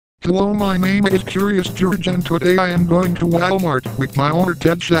Hello, my name is Curious George and today I am going to Walmart with my owner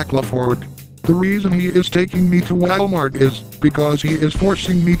Ted Shackleford. The reason he is taking me to Walmart is because he is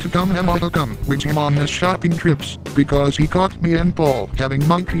forcing me to come with him on his shopping trips because he caught me and Paul having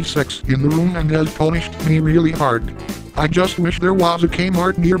monkey sex in the room and has punished me really hard. I just wish there was a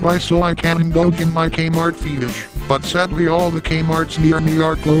Kmart nearby so I can indulge in my Kmart fetish, but sadly all the Kmarts near me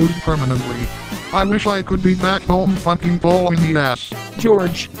are closed permanently. I wish I could be back home fucking Paul in the ass.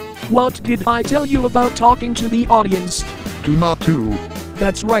 George, what did I tell you about talking to the audience? Do not to.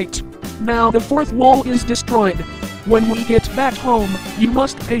 That's right. Now the fourth wall is destroyed. When we get back home, you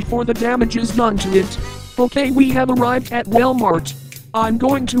must pay for the damages done to it. Okay, we have arrived at Walmart. I'm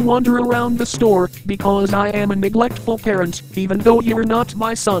going to wander around the store because I am a neglectful parent, even though you're not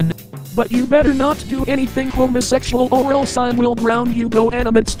my son. But you better not do anything homosexual or else I will drown you go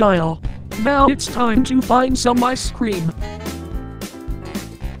animate style. Now it's time to find some ice cream.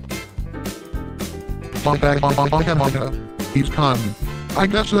 He's gone. I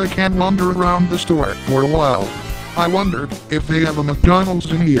guess I can wander around the store for a while. I wonder if they have a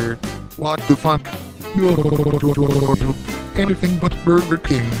McDonald's in here. What the fuck? Anything but Burger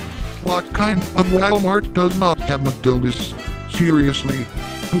King. What kind of Walmart does not have McDonald's? Seriously?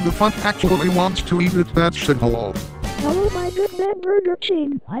 Who the fuck actually wants to eat at that shithole? Hello my good man Burger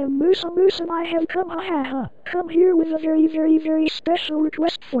King, I am Moose and I have come here with a very special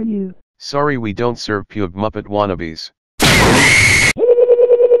request for you. Sorry, we don't serve pug Muppet wannabes.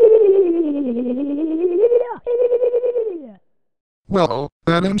 Well,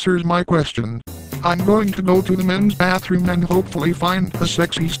 that answers my question. I'm going to go to the men's bathroom and hopefully find a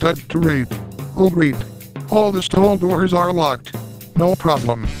sexy stud to rape. Oh great. All the stall doors are locked. No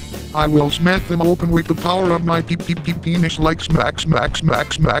problem. I will smack them open with the power of my penis like smack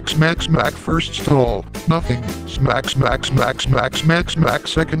first stall. Nothing. Smack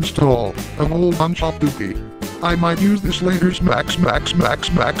second stall. A whole bunch of poopy. I might use this later smack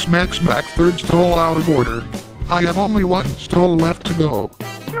third stall out of order. I have only one stall left to go.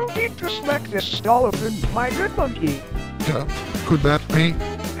 No need to smack this stall open, my good monkey. Could that be?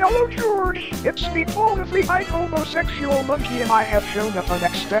 Hello George, it's the boldly homosexual monkey and I have shown up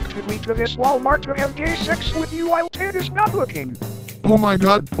unexpectedly to this Walmart to have gay sex with you while Ted is not looking. Oh my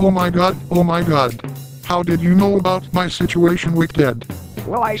god. How did you know about my situation with Ted?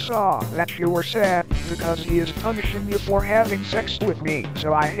 Well, I saw that you were sad because he is punishing you for having sex with me,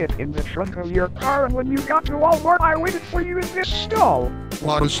 so I hid in the trunk of your car and when you got to Walmart I waited for you in this stall.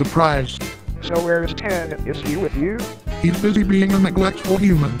 What a surprise. So where is Ted? Is he with you? He's busy being a neglectful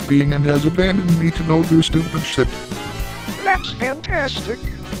human being and has abandoned me to go do stupid shit. That's fantastic.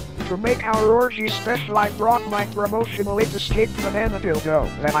 To make our orgy special I brought my promotional Ape Escape banana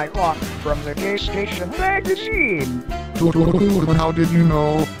dildo that I bought from the Gay Station magazine. How did you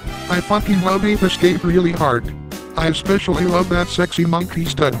know? I fucking love Ape Escape really hard. I especially love that sexy monkey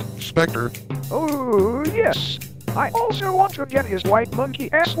stud, Spectre. Oh yes. I also want to get his white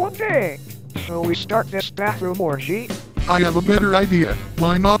monkey ass one day. Shall we start this bathroom orgy? I have a better idea.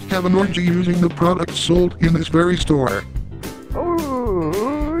 Why not have an orgy using the products sold in this very store?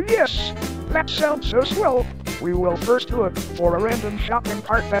 Oh, yes. That sounds so swell. We will first look for a random shopping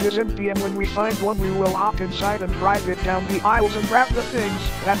cart that is empty and when we find one we will hop inside and drive it down the aisles and grab the things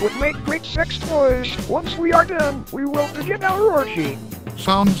that would make great sex toys. Once we are done, we will begin our orgy.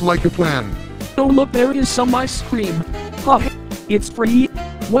 Sounds like a plan. Oh look, there is some ice cream. Ha, it's free.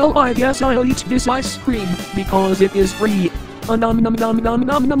 Well, I guess I'll eat this ice cream because it is free. Nom,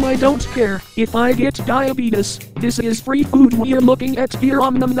 I don't care if I get diabetes. This is free food we're looking at here.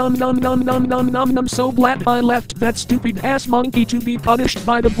 Nom. So glad I left that stupid ass monkey to be punished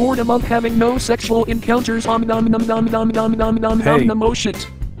by the boredom of having no sexual encounters. Nom. Oh shit.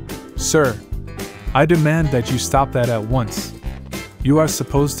 Sir, I demand that you stop that at once. You are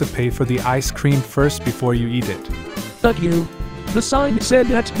supposed to pay for the ice cream first before you eat it. Fuck you. The sign said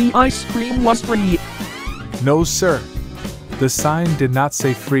that the ice cream was free. No, sir. The sign did not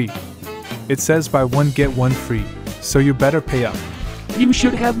say free. It says buy one get one free, so you better pay up. You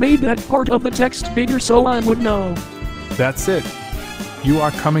should have made that part of the text bigger so I would know. That's it. You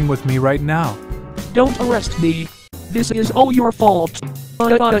are coming with me right now. Don't arrest me. This is all your fault.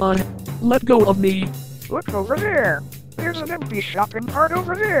 Let go of me. Look over there. There's an empty shopping cart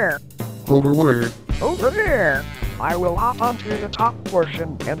over there. Over where? Over there. I will hop onto the top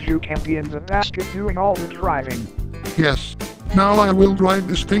portion and you can be in the basket doing all the driving. Yes. Now I will drive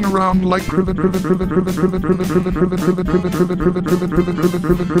this thing around like drive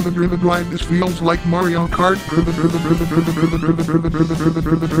this feels like Mario Kart drive.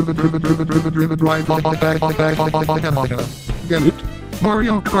 Get it?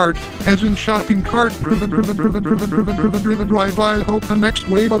 Mario Kart, as in shopping cart. Drive. I hope the next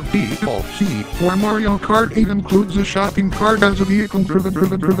wave of DLC for Mario Kart 8 includes a shopping cart as a vehicle.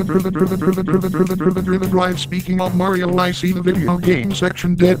 Drive. Speaking of Mario, I see the video game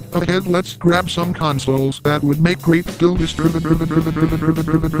section dead ahead. Let's grab some consoles that would make great builders.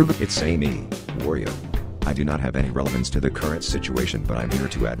 It's Amy, Wario. I do not have any relevance to the current situation, but I'm here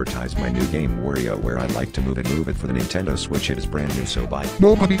to advertise my new game Wario, where I'd like to move it for the Nintendo Switch. It is brand new, so buy.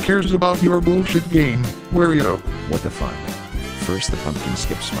 Nobody cares about your bullshit game, Wario. What the fuck? First the pumpkin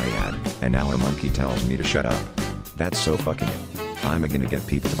skips my ad, and now a monkey tells me to shut up. That's so fucking it. I'm gonna get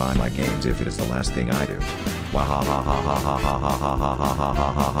people to buy my games if it is the last thing I do.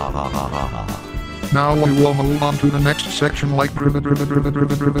 Now we will move on to the next section like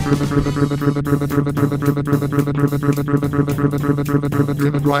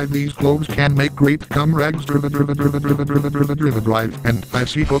drive. These clothes can make great comrades. Drive. And I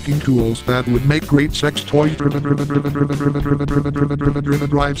see cooking tools that would make great sex toys.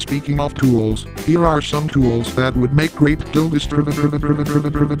 Drive. Speaking of tools, here are some tools that would make great dildos.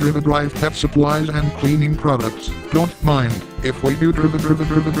 Drive. Pet supplies and cleaning products. Don't mind if we do.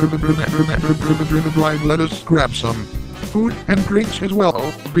 Drive. Let us grab some food and drinks as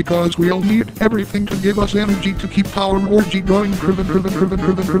well, because we'll need everything to give us energy to keep our orgy going.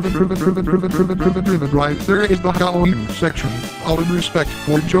 Drive. There is the Halloween section. All in respect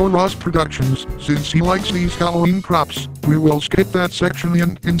for Joe Ross Productions, since he likes these Halloween props, we will skip that section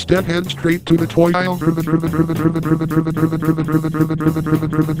and instead head straight to the toy aisle.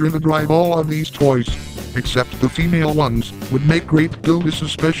 Drive. All of these toys, except the female ones, would make great dildos,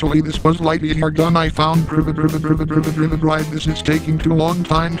 especially this Buzz Lightyear gun I found. Drive. This is taking too long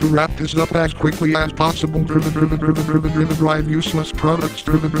time to wrap this up as quickly as possible. Drive. Useless products.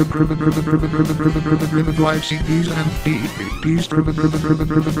 Drive. CDs and DVDs.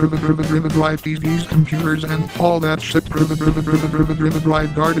 Drive. TVs, computers, and all that shit.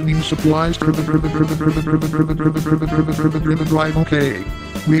 Drive. Gardening supplies. Drive. Okay,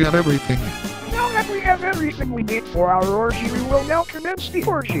 we have everything. Now that we have everything we need for our orgy, we will now commence the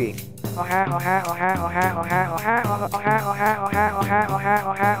orgy. Time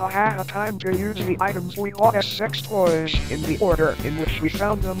to use the items we bought as sex toys in the order in which we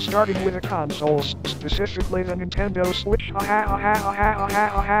found them, starting with the consoles, specifically the Nintendo Switch.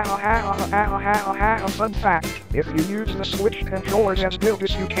 Fun fact, if you use the Switch controllers as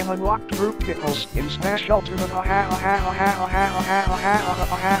dildos, you can unlock group pickles in Smash Ultimate.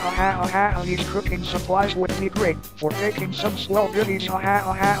 These cooking supplies would be great for making some swell goodies.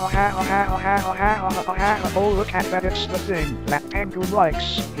 Oh, look at that, it's the thing that Pengu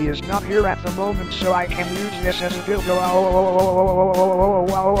likes. He is not here at the moment, so I can use this as a dildo.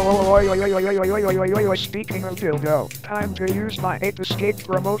 Speaking of dildo, time to use my Ape Escape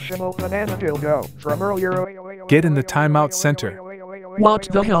promotional banana dildo from earlier. Get in the timeout center. What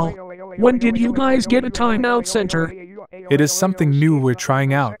the hell? When did you guys get a timeout center? It is something new we're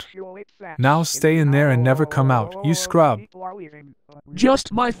trying out. Now stay in there and never come out, you scrub.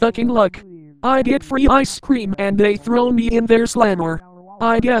 Just my fucking luck. I get free ice cream and they throw me in their slammer.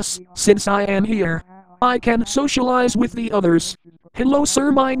 I guess, since I am here, I can socialize with the others. Hello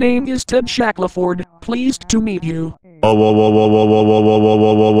sir, my name is Ted Shackleford. Pleased to meet you.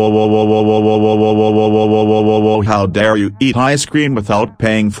 How dare you eat ice cream without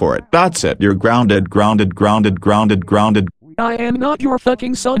paying for it? That's it, you're grounded. I am not your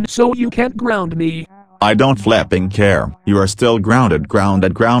fucking son, so you can't ground me. I don't flipping care. You are still grounded for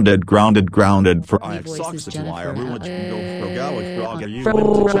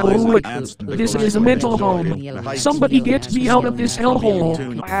This is a mental home. Somebody get me out of this hellhole.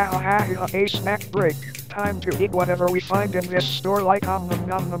 A snack break. Time to eat whatever we find in this store, like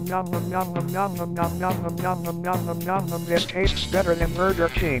this tastes better than Burger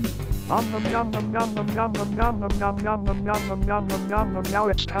King. Now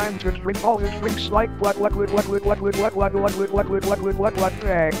it's time to drink all the drinks like what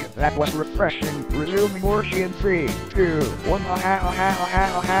bag. That was refreshing. Resuming orgy in 3, 2, 1.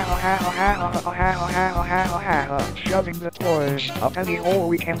 Shoving the toys up any hole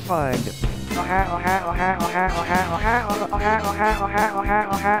we can find.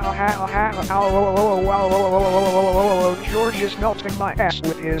 George is melting my ass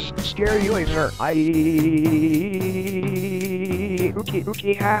with his scary laser.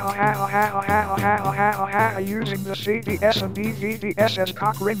 Using the CDS and DVDS as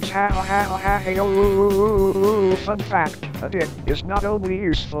cock rings. Fun fact, a dick is not only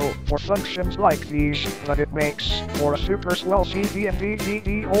useful for functions like these, but it makes for a super swell CD and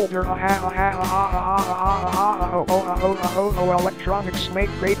DVD holder. Electronic Apps make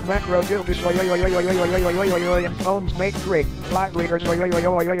great macro dildos and phones make great vibrators.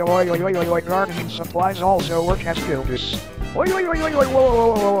 Gardening supplies also work as dildos.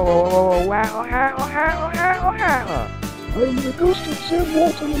 I'm the ghost of Sam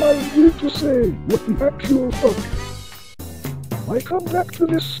Walton and I am here to say, what the actual fuck? I come back to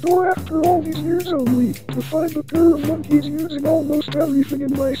this store after all these years only, to find a pair of monkeys using almost everything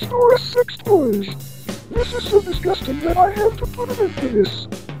in my store as sex toys. This is so disgusting that I have to put an end to this.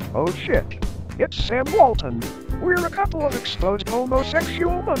 Oh shit. It's Sam Walton. We're a couple of exposed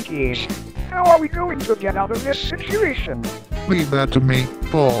homosexual monkeys. How are we going to get out of this situation? Leave that to me,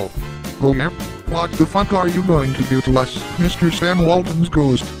 Paul. Oh yeah? What the fuck are you going to do to us, Mr. Sam Walton's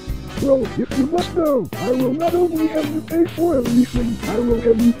ghost? Well, if you must know, I will not only have you pay for everything, I will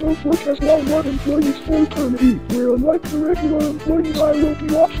have you both work as Walmart employees for eternity, where unlike the regular employees I will be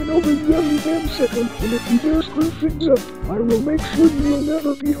watching over you every damn second, and if you dare screw things up, I will make sure you will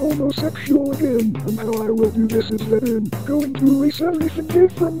never be homosexual again, and how I will do this is that I'm going to erase everything gay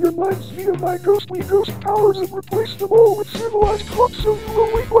from your minds via my ghostly ghost powers and replace them all with civilized talk so you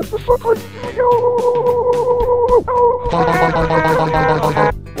will wait, what the fuck are you doing?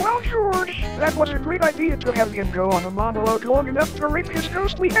 Well, George, that was a great idea to have him go on a monologue long enough to rape his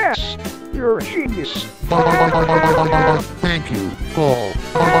ghostly ass. You're a genius. Thank you, Paul.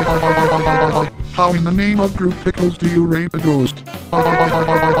 How in the name of Group Pickles do you rape a ghost?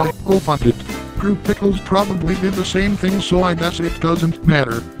 Go fund it. Group Pickles probably did the same thing, so I guess it doesn't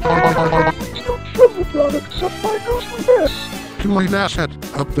matter. Please don't shove the products up my ghostly ass. Too late, asset.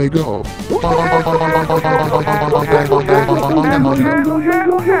 Up they go.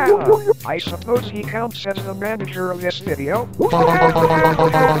 I suppose he counts as the manager of this video.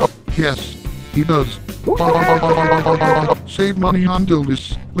 Yes, he does. Save money on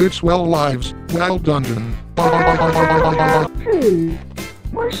dildos. Live swell lives. Wild Dungeon. Hey,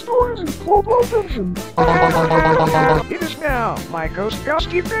 my store isn't called Wild Dungeon. It is now my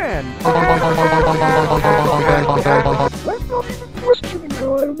ghosty friend. I'm not even questioning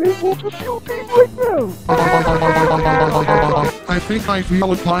how I'm able to feel pain right now. I think I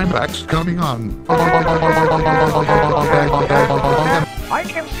feel a climax coming on. I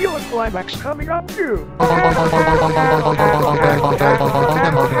can feel a climax coming on too.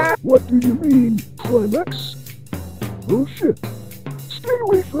 What do you mean, climax? Oh shit. Stay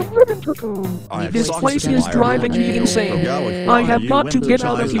away from that intercom. This place is driving me insane. I have got to get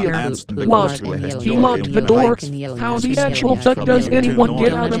out of here. What? He locked the door? How the actual fuck does anyone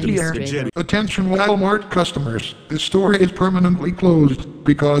get out of here? Attention Walmart customers. This store is permanently closed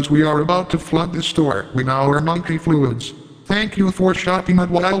because we are about to flood this store with our monkey fluids. Thank you for shopping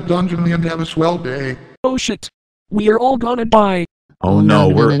at Wild Dungeon and have a swell day. Oh shit. We are all gonna die. Oh no,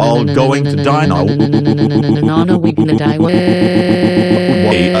 we're all going to die now. No, we're gonna die.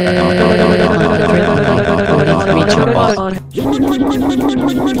 Hey,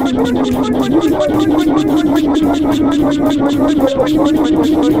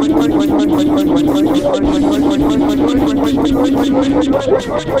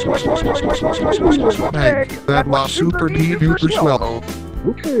 that was super duper swell.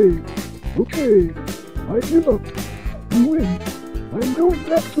 Okay. I give up. You win. I'm going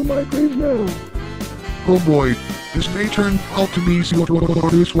back to my grave now. Oh boy, this may turn out to be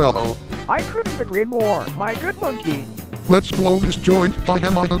super swell. I couldn't agree more, my good monkey. Let's blow this joint, buy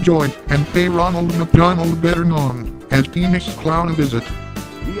him a joint, and pay Ronald McDonald, better known as Phoenix Clown, a visit.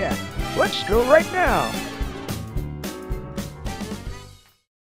 Yeah, let's go right now.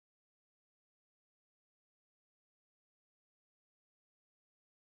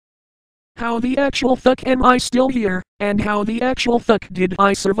 How the actual fuck am I still here, and how the actual fuck did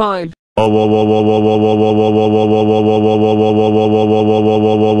I survive? How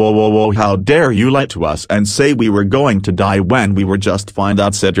dare you lie to us and say we were going to die when we were just fine?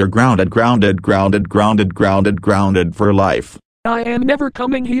 That's it, you're grounded for life. I am never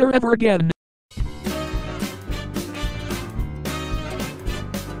coming here ever again.